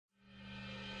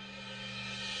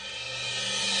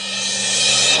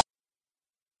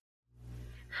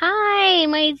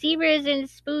my zebras and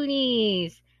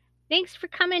spoonies. Thanks for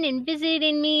coming and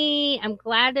visiting me. I'm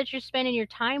glad that you're spending your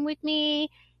time with me.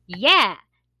 Yeah,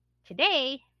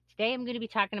 today, today I'm going to be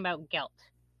talking about guilt.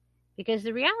 Because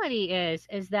the reality is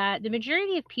that the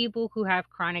majority of people who have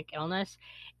chronic illness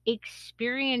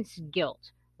experience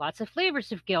guilt. Lots of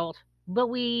flavors of guilt, but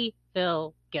we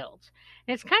feel guilt.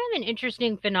 And it's kind of an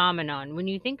interesting phenomenon when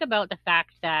you think about the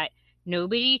fact that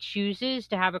nobody chooses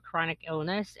to have a chronic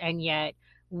illness and yet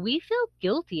we feel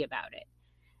guilty about it.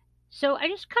 So I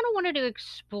just kind of wanted to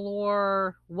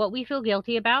explore what we feel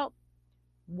guilty about,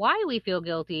 why we feel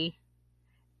guilty,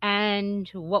 and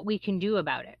what we can do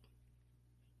about it.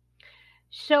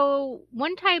 So,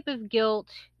 one type of guilt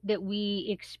that we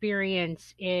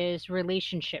experience is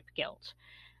relationship guilt.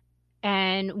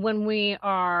 And when we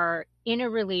are in a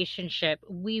relationship,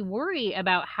 we worry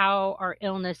about how our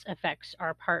illness affects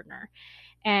our partner.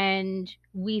 And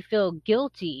we feel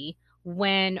guilty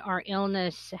when our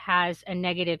illness has a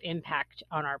negative impact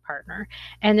on our partner.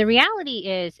 And the reality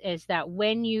is that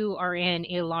when you are in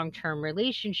a long-term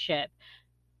relationship,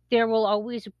 there will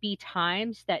always be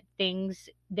times that things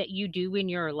that you do in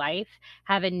your life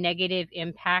have a negative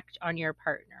impact on your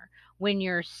partner. When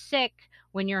you're sick,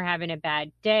 when you're having a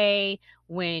bad day,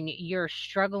 when you're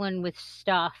struggling with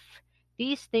stuff,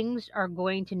 these things are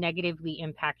going to negatively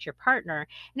impact your partner.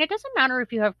 And it doesn't matter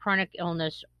if you have chronic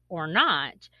illness or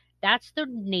not. That's the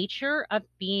nature of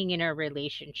being in a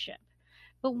relationship.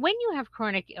 But when you have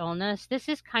chronic illness, this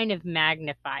is kind of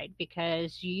magnified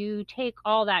because you take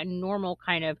all that normal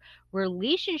kind of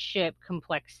relationship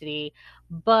complexity,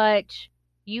 but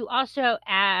you also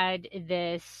add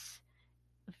this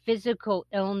physical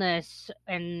illness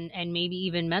and maybe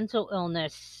even mental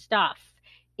illness stuff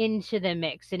into the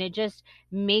mix, and it just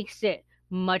makes it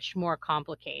much more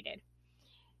complicated.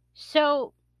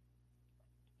 So,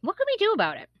 what can we do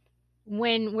about it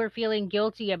when we're feeling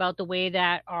guilty about the way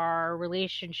that our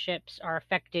relationships are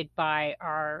affected by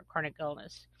our chronic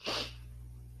illness?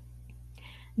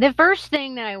 The first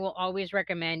thing that I will always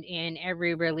recommend in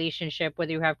every relationship,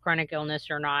 whether you have chronic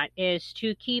illness or not, is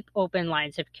to keep open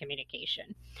lines of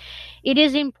communication. It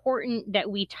is important that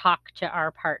we talk to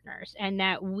our partners and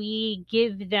that we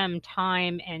give them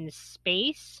time and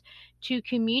space to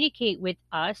communicate with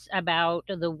us about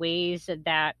the ways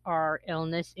that our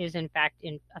illness is in fact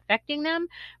affecting them,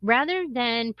 rather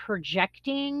than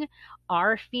projecting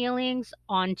our feelings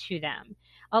onto them.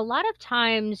 A lot of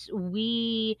times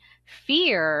we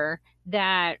fear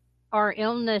that our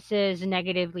illness is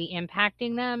negatively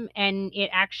impacting them, and it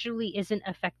actually isn't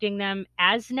affecting them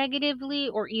as negatively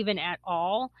or even at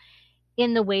all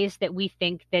in the ways that we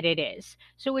think that it is.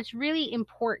 So it's really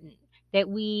important that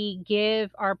we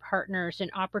give our partners an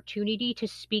opportunity to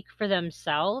speak for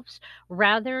themselves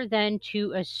rather than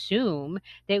to assume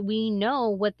that we know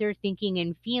what they're thinking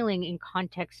and feeling in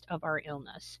context of our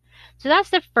illness. So that's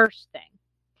the first thing.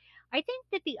 I think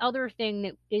that the other thing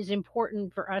that is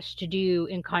important for us to do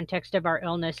in context of our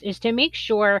illness is to make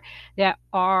sure that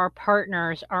our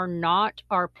partners are not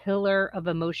our pillar of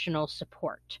emotional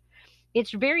support.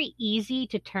 It's very easy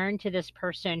to turn to this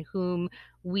person whom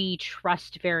we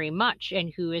trust very much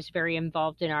and who is very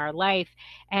involved in our life,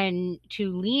 and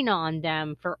to lean on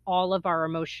them for all of our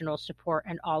emotional support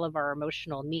and all of our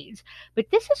emotional needs.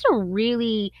 But this is a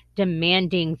really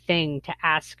demanding thing to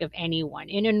ask of anyone.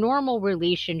 In a normal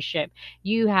relationship,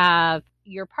 you have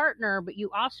your partner, but you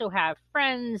also have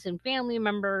friends and family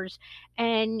members,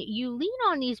 and you lean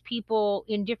on these people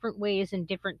in different ways and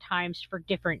different times for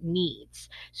different needs.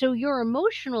 So your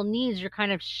emotional needs are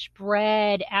kind of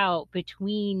spread out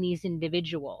between these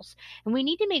individuals. And we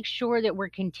need to make sure that we're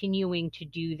continuing to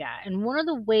do that. And one of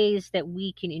the ways that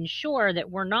we can ensure that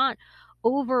we're not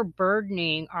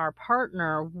overburdening our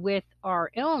partner with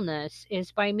our illness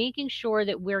is by making sure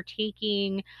that we're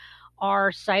taking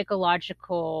our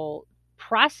psychological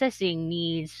processing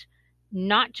needs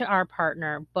not to our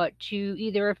partner, but to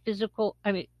either a physical,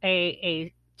 I mean,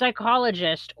 a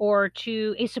psychologist or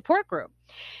to a support group.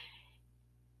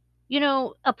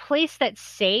 A place that's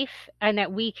safe and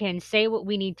that we can say what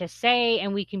we need to say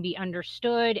and we can be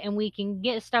understood and we can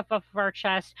get stuff off of our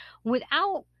chest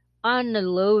without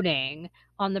unloading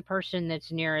on the person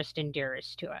that's nearest and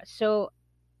dearest to us. So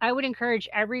I would encourage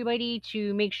everybody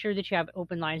to make sure that you have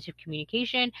open lines of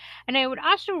communication. And I would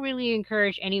also really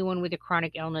encourage anyone with a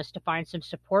chronic illness to find some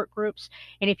support groups.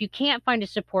 And if you can't find a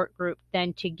support group,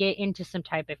 then to get into some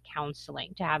type of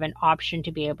counseling, to have an option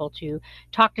to be able to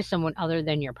talk to someone other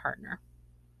than your partner.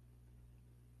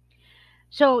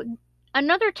 So,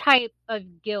 another type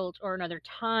of guilt or another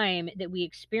time that we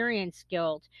experience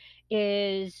guilt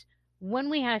is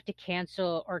when we have to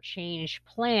cancel or change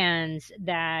plans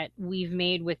that we've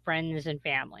made with friends and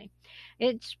family.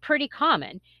 It's pretty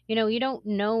common. You don't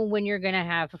know when you're going to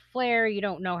have a flare. You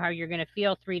don't know how you're going to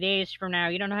feel 3 days from now.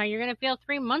 You don't know how you're going to feel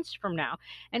 3 months from now.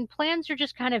 And plans are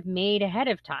just kind of made ahead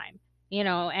of time,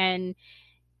 and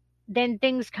then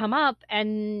things come up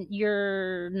and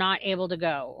you're not able to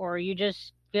go, or you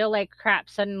just feel like crap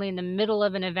suddenly in the middle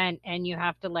of an event and you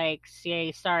have to like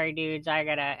say, sorry dudes, I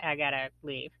gotta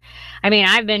leave. I mean,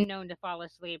 I've been known to fall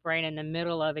asleep right in the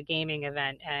middle of a gaming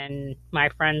event, and my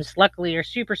friends luckily are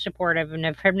super supportive and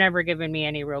have never given me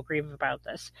any real grief about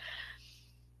this.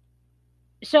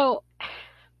 So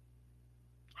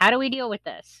how do we deal with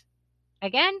this?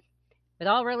 Again, with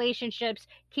all relationships,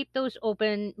 keep those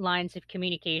open lines of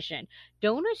communication.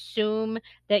 Don't assume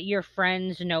that your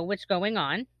friends know what's going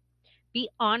on. Be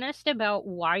honest about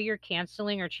why you're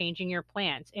canceling or changing your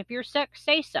plans. If you're sick,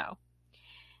 say so.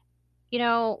 You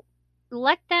know,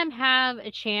 let them have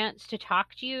a chance to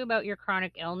talk to you about your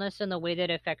chronic illness and the way that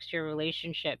it affects your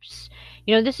relationships.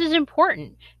 This is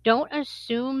important. Don't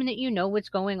assume that you know what's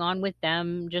going on with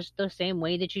them just the same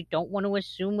way that you don't want to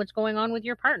assume what's going on with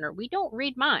your partner. We don't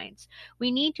read minds.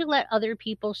 We need to let other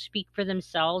people speak for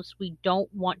themselves. We don't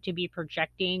want to be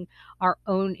projecting our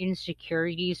own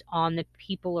insecurities on the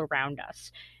people around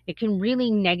us. It can really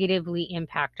negatively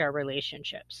impact our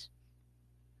relationships.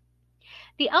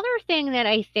 The other thing that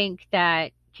I think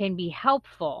that can be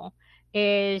helpful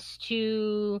is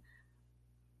to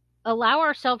allow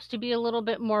ourselves to be a little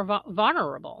bit more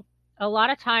vulnerable. A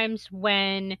lot of times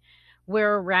when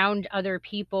we're around other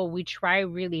people, we try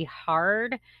really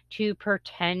hard to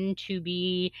pretend to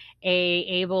be a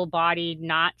able-bodied,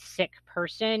 not sick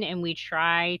person, and we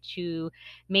try to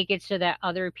make it so that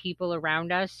other people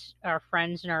around us, our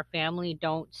friends and our family,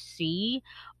 don't see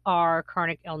our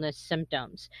chronic illness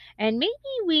symptoms. And maybe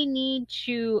we need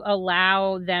to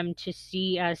allow them to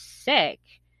see us sick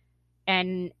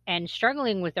and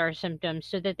struggling with our symptoms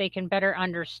so that they can better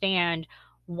understand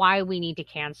why we need to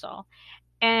cancel.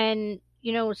 And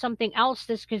something else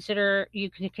this consider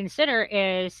you can consider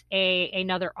is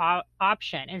another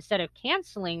option. Instead of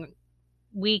canceling,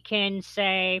 we can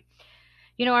say,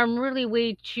 I'm really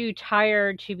way too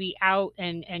tired to be out,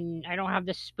 and I don't have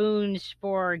the spoons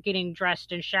for getting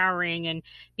dressed and showering and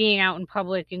being out in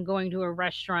public and going to a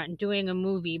restaurant and doing a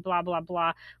movie, blah blah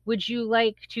blah. Would you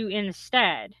like to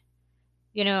instead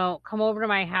come over to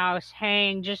my house,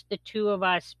 hang just the two of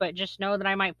us, but just know that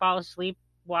I might fall asleep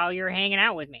while you're hanging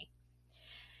out with me.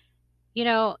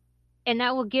 And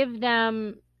that will give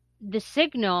them the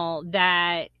signal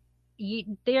that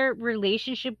their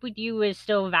relationship with you is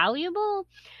still valuable.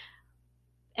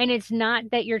 And it's not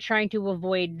that you're trying to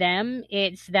avoid them,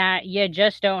 it's that you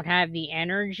just don't have the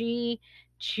energy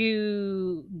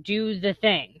to do the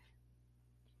thing.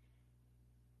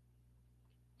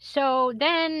 So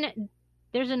then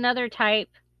there's another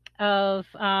type of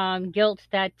guilt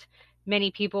that many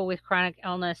people with chronic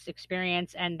illness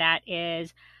experience, and that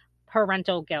is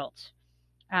parental guilt.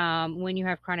 When you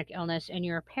have chronic illness and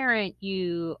you're a parent,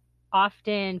 you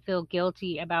often feel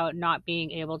guilty about not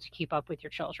being able to keep up with your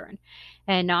children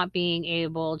and not being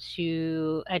able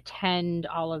to attend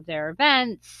all of their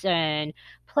events and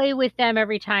play with them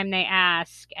every time they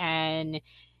ask. And,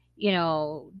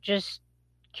 just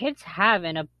kids have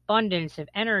an abundance of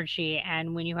energy.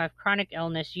 And when you have chronic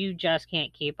illness, you just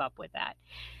can't keep up with that.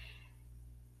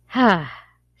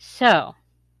 So,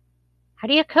 how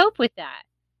do you cope with that?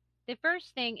 The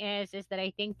first thing is that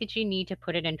I think that you need to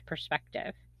put it into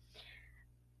perspective.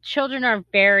 Children are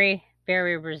very,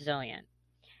 very resilient,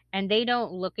 and they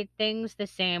don't look at things the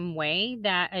same way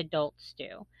that adults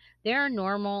do. Their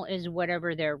normal is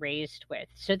whatever they're raised with.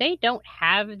 So they don't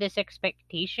have this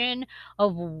expectation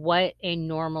of what a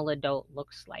normal adult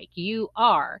looks like. You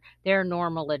are their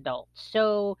normal adult.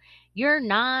 So you're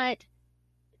not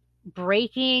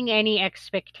breaking any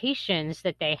expectations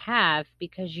that they have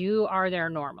because you are their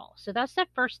normal. So that's the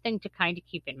first thing to kind of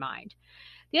keep in mind.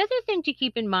 The other thing to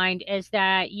keep in mind is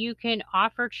that you can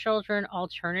offer children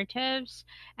alternatives,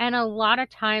 and a lot of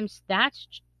times that's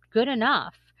good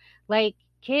enough. Like,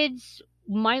 kids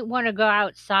might want to go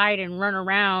outside and run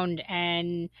around,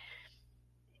 and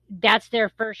that's their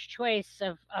first choice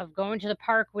of going to the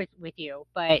park with you.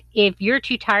 But if you're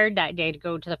too tired that day to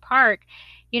go to the park,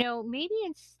 maybe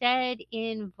instead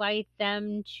invite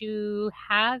them to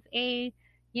have a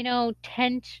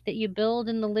tent that you build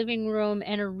in the living room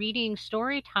and a reading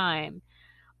story time,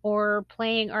 or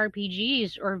playing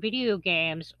RPGs or video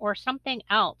games or something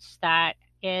else that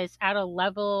is at a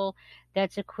level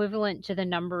that's equivalent to the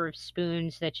number of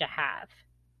spoons that you have.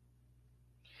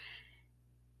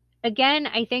 Again,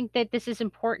 I think that this is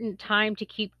important time to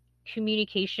keep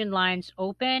communication lines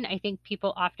open. I think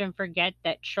people often forget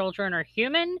that children are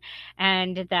human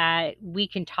and that we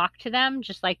can talk to them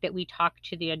just like that we talk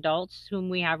to the adults whom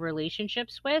we have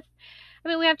relationships with. I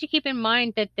mean, we have to keep in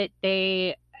mind that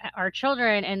they are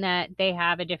children and that they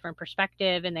have a different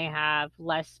perspective and they have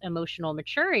less emotional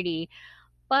maturity,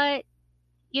 but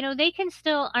they can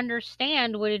still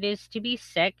understand what it is to be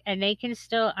sick and they can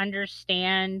still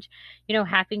understand,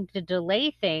 having to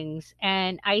delay things.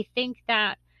 And I think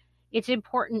that it's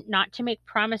important not to make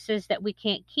promises that we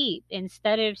can't keep.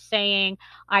 Instead of saying,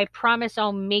 I promise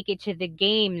I'll make it to the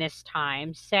game this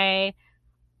time, say,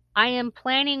 I am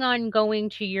planning on going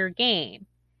to your game.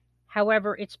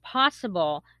 However, it's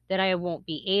possible that I won't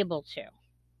be able to.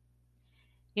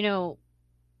 You know,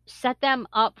 set them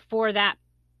up for that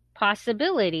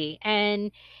possibility.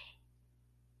 And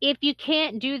if you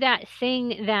can't do that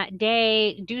thing that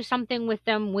day, do something with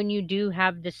them when you do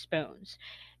have the spoons.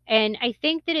 And I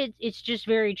think that it's just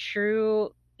very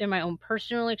true in my own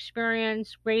personal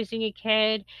experience raising a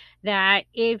kid that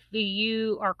if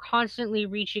you are constantly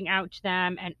reaching out to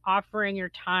them and offering your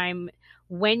time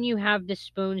when you have the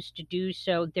spoons to do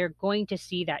so, they're going to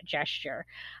see that gesture.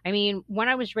 I mean, when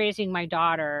I was raising my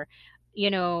daughter,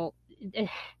 you know,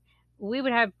 we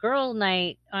would have girl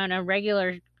night on a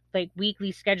regular like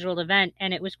weekly scheduled event,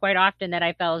 and it was quite often that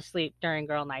I fell asleep during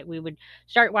girl night. We would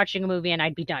start watching a movie and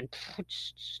I'd be done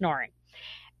snoring,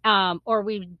 or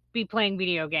we'd be playing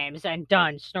video games and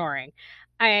done snoring.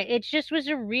 It just was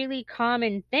a really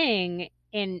common thing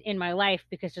in my life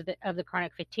because of the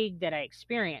chronic fatigue that I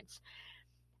experienced.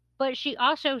 But she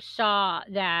also saw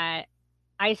that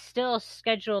I still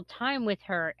scheduled time with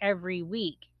her every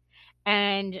week,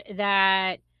 and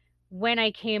that when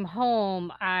I came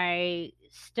home, I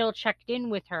still checked in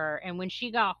with her. And when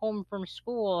she got home from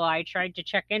school, I tried to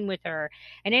check in with her.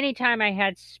 And anytime I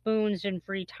had spoons and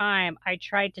free time, I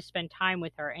tried to spend time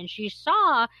with her. And she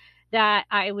saw that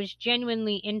I was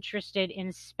genuinely interested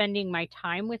in spending my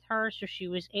time with her. So she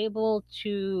was able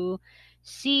to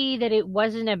see that it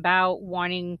wasn't about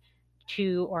wanting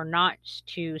to or not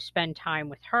to spend time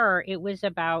with her. It was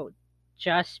about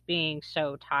just being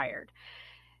so tired.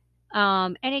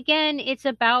 And again, it's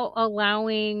about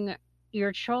allowing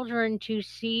your children to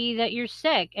see that you're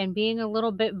sick and being a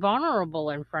little bit vulnerable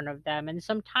in front of them. And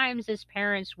sometimes, as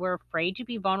parents, we're afraid to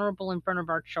be vulnerable in front of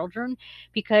our children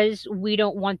because we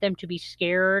don't want them to be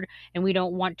scared and we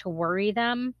don't want to worry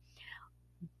them.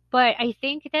 But I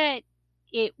think that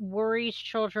it worries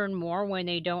children more when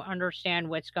they don't understand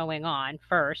what's going on,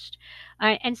 first.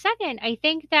 And second, I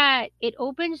think that it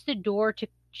opens the door to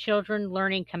children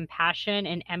learning compassion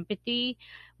and empathy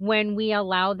when we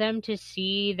allow them to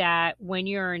see that when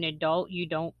you're an adult, you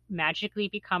don't magically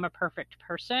become a perfect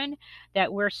person,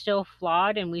 that we're still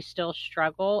flawed and we still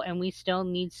struggle and we still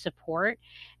need support.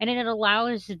 And it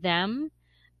allows them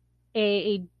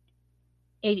a,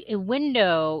 a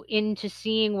window into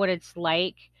seeing what it's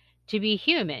like to be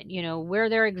human. We're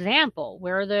their example,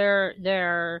 we're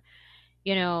their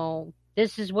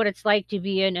this is what it's like to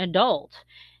be an adult.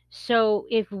 So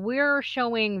if we're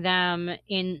showing them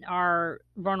in our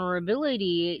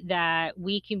vulnerability that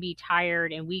we can be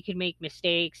tired and we can make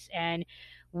mistakes and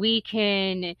we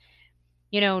can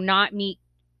not meet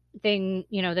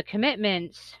the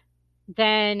commitments,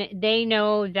 then they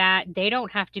know that they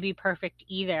don't have to be perfect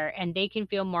either, and they can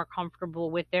feel more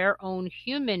comfortable with their own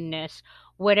humanness,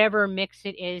 whatever mix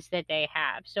it is that they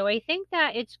have. So I think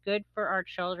that it's good for our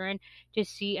children to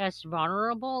see us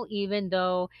vulnerable, even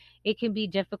though it can be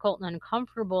difficult and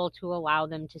uncomfortable to allow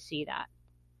them to see that.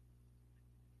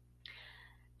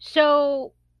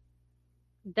 So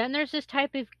then there's this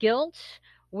type of guilt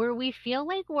where we feel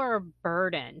like we're a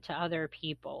burden to other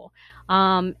people.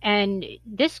 And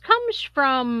this comes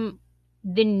from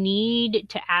the need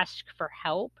to ask for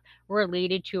help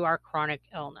related to our chronic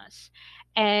illness.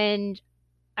 And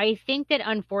I think that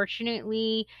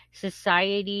unfortunately,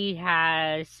 society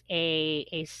has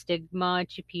a stigma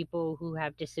to people who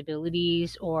have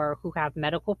disabilities or who have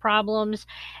medical problems,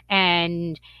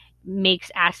 and makes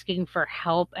asking for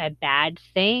help a bad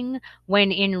thing,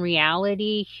 when in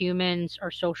reality, humans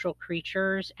are social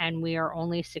creatures and we are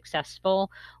only successful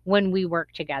when we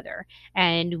work together.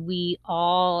 And we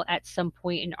all, at some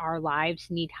point in our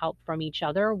lives, need help from each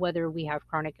other, whether we have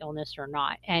chronic illness or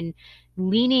not. And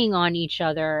leaning on each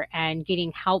other and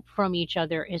getting help from each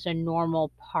other is a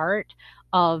normal part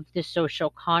of the social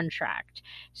contract.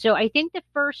 So I think the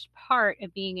first part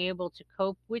of being able to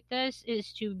cope with this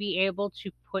is to be able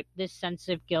to put this sense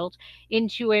of guilt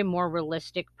into a more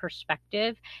realistic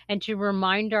perspective and to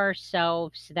remind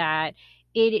ourselves that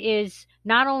it is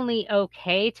not only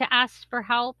okay to ask for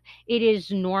help, it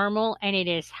is normal and it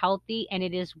is healthy and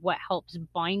it is what helps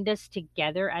bind us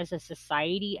together as a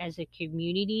society, as a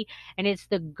community. And it's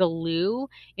the glue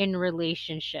in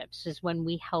relationships is when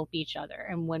we help each other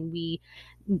and when we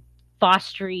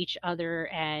foster each other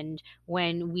and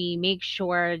when we make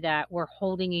sure that we're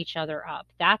holding each other up.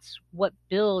 That's what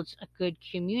builds a good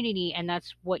community and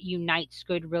that's what unites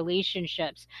good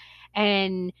relationships.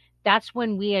 And that's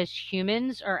when we as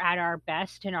humans are at our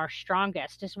best and our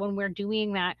strongest, is when we're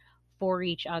doing that for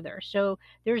each other. So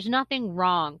there's nothing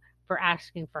wrong for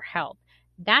asking for help.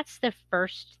 That's the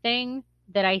first thing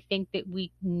that I think that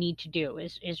we need to do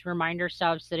is remind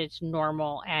ourselves that it's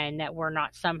normal and that we're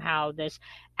not somehow this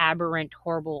aberrant,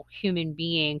 horrible human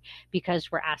being because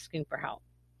we're asking for help.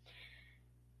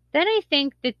 Then I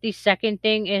think that the second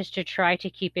thing is to try to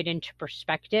keep it into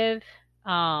perspective.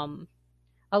 Um,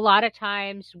 a lot of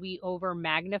times we over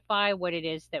magnify what it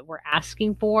is that we're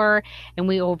asking for, and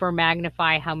we over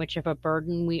magnify how much of a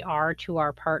burden we are to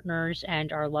our partners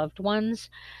and our loved ones.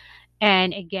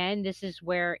 And again, this is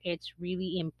where it's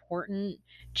really important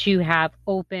to have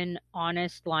open,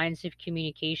 honest lines of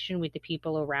communication with the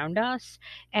people around us.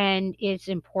 And it's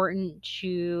important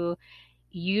to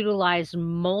utilize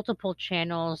multiple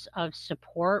channels of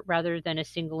support rather than a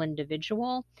single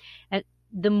individual. And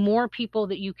the more people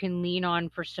that you can lean on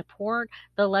for support,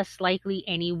 the less likely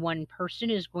any one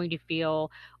person is going to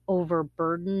feel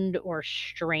overburdened or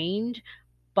strained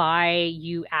by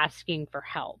you asking for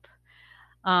help.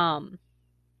 Um,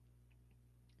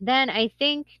 then I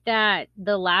think that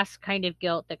the last kind of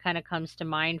guilt that kind of comes to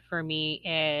mind for me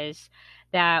is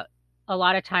that a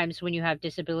lot of times when you have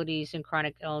disabilities and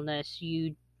chronic illness,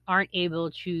 you aren't able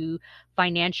to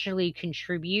financially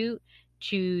contribute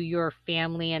to your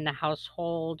family and the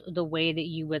household the way that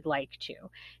you would like to.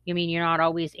 I mean, you're not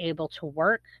always able to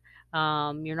work.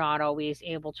 You're not always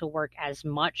able to work as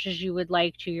much as you would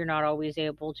like to. You're not always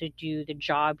able to do the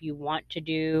job you want to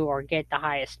do or get the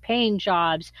highest paying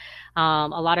jobs. A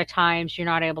lot of times you're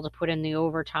not able to put in the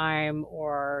overtime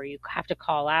or you have to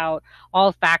call out,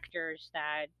 all factors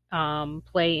that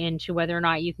play into whether or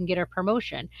not you can get a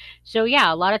promotion. So,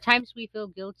 yeah, a lot of times we feel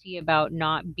guilty about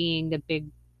not being the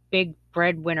big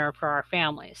breadwinner for our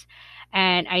families.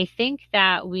 And I think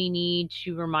that we need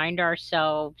to remind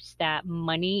ourselves that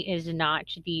money is not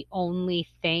the only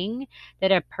thing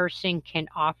that a person can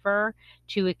offer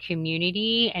to a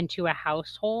community and to a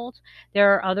household.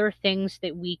 There are other things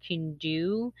that we can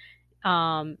do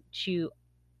to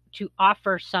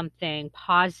offer something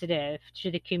positive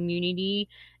to the community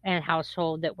and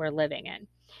household that we're living in.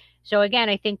 So again,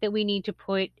 I think that we need to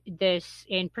put this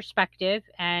in perspective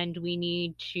and we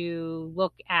need to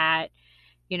look at,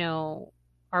 you know,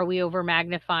 are we over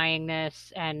magnifying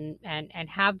this and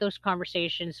have those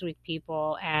conversations with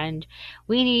people, and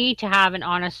we need to have an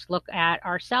honest look at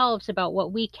ourselves about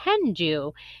what we can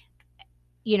do,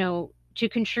 to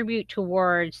contribute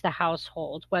towards the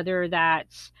household, whether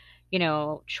that's,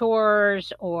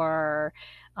 chores or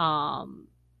um,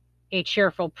 a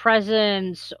cheerful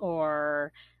presence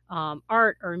or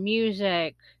art or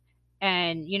music.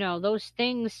 And, those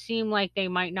things seem like they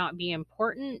might not be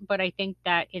important, but I think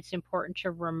that it's important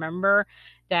to remember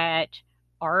that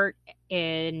art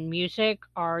and music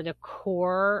are the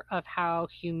core of how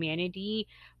humanity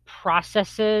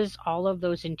processes all of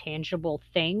those intangible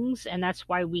things. And that's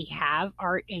why we have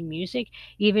art and music,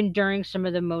 even during some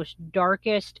of the most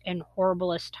darkest and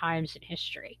horriblest times in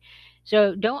history.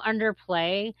 So don't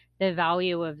underplay the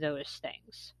value of those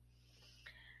things.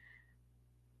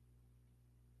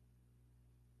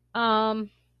 Um,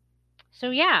 So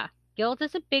yeah, guilt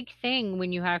is a big thing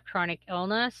when you have chronic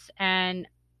illness, and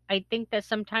I think that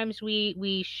sometimes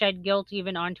we shed guilt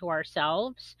even onto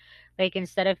ourselves. Like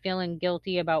instead of feeling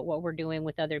guilty about what we're doing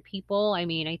with other people, I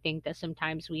mean, I think that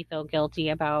sometimes we feel guilty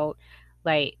about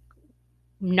like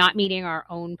not meeting our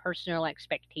own personal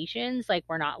expectations, like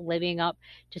we're not living up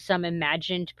to some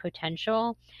imagined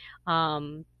potential.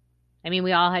 Um I mean,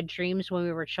 we all had dreams when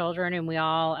we were children, and we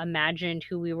all imagined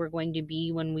who we were going to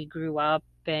be when we grew up.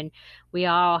 And we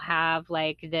all have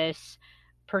like this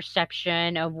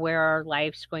perception of where our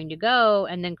life's going to go.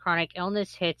 And then chronic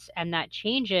illness hits, and that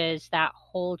changes that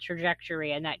whole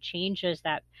trajectory and that changes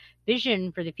that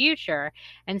vision for the future.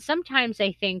 And sometimes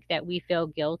I think that we feel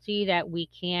guilty that we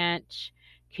can't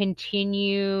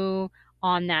continue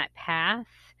on that path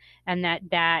and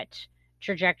that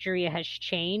trajectory has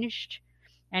changed.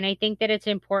 And I think that it's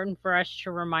important for us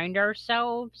to remind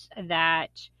ourselves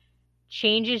that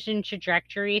changes in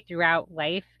trajectory throughout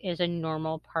life is a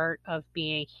normal part of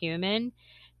being human.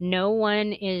 No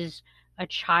one is a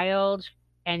child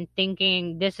and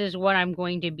thinking this is what I'm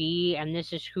going to be and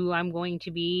this is who I'm going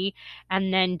to be,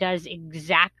 and then does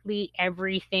exactly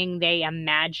everything they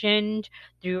imagined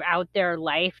throughout their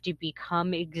life to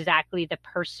become exactly the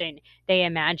person they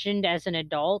imagined as an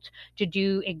adult, to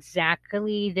do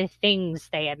exactly the things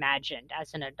they imagined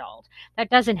as an adult. That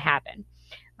doesn't happen.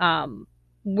 um,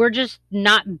 we're just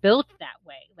not built that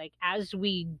way. Like, as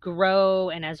we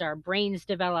grow and as our brains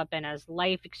develop and as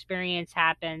life experience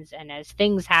happens and as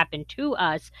things happen to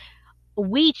us,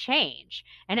 we change.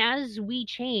 And as we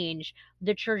change,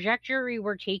 the trajectory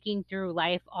we're taking through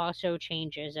life also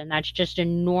changes. And that's just a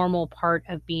normal part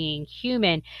of being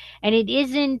human. And it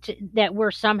isn't that we're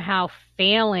somehow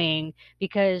failing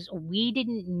because we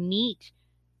didn't meet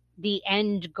the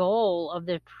end goal of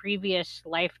the previous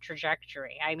life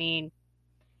trajectory. I mean,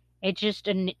 it's just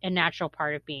a natural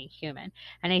part of being human.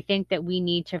 And I think that we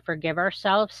need to forgive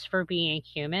ourselves for being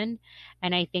human.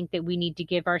 And I think that we need to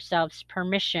give ourselves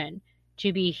permission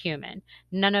to be human.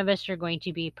 None of us are going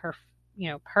to be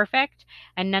perfect,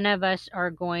 and none of us are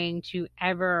going to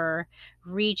ever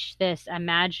reach this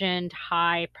imagined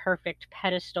high perfect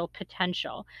pedestal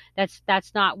potential.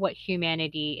 That's not what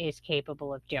humanity is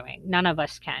capable of doing. None of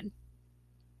us can.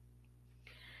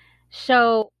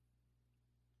 So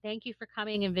thank you for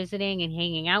coming and visiting and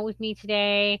hanging out with me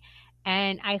today.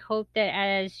 And I hope that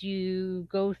as you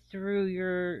go through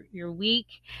your week,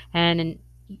 and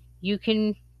you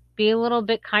can be a little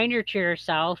bit kinder to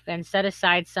yourself and set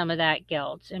aside some of that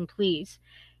guilt. And please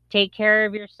take care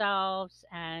of yourselves,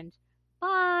 and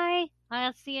bye.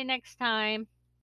 I'll see you next time.